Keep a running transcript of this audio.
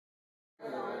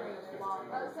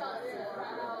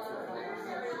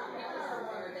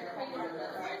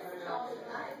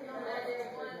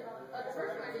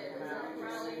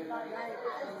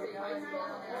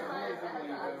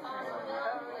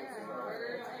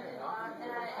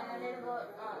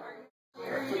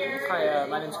Hi,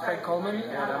 my name is Craig Coleman,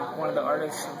 and I'm one of the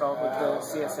artists involved with the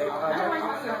CSA project.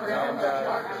 And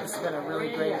this has been a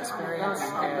really great experience,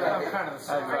 and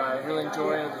I've really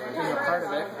enjoyed being a part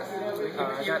of it.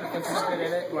 I got interested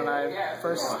in it when I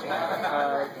first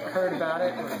heard about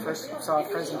it, when I first saw a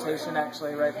presentation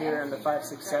actually right here in the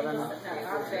 567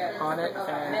 on it,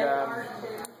 and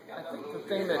I think the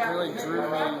thing that really drew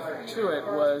me to it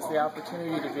was the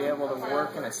opportunity to be able to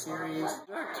work in a series.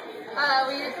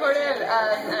 We recorded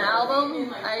an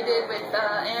album I did with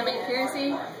Anime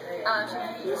Piercy.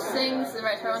 She sings and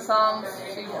writes her own songs.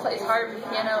 She plays harp and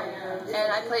piano,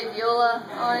 and I play viola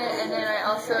on it. And then I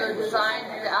also designed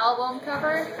the album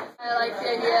cover. I like the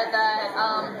idea that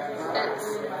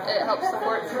it helps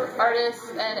support artists,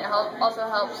 and it also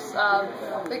helps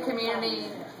the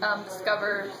community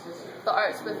discover the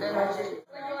arts within.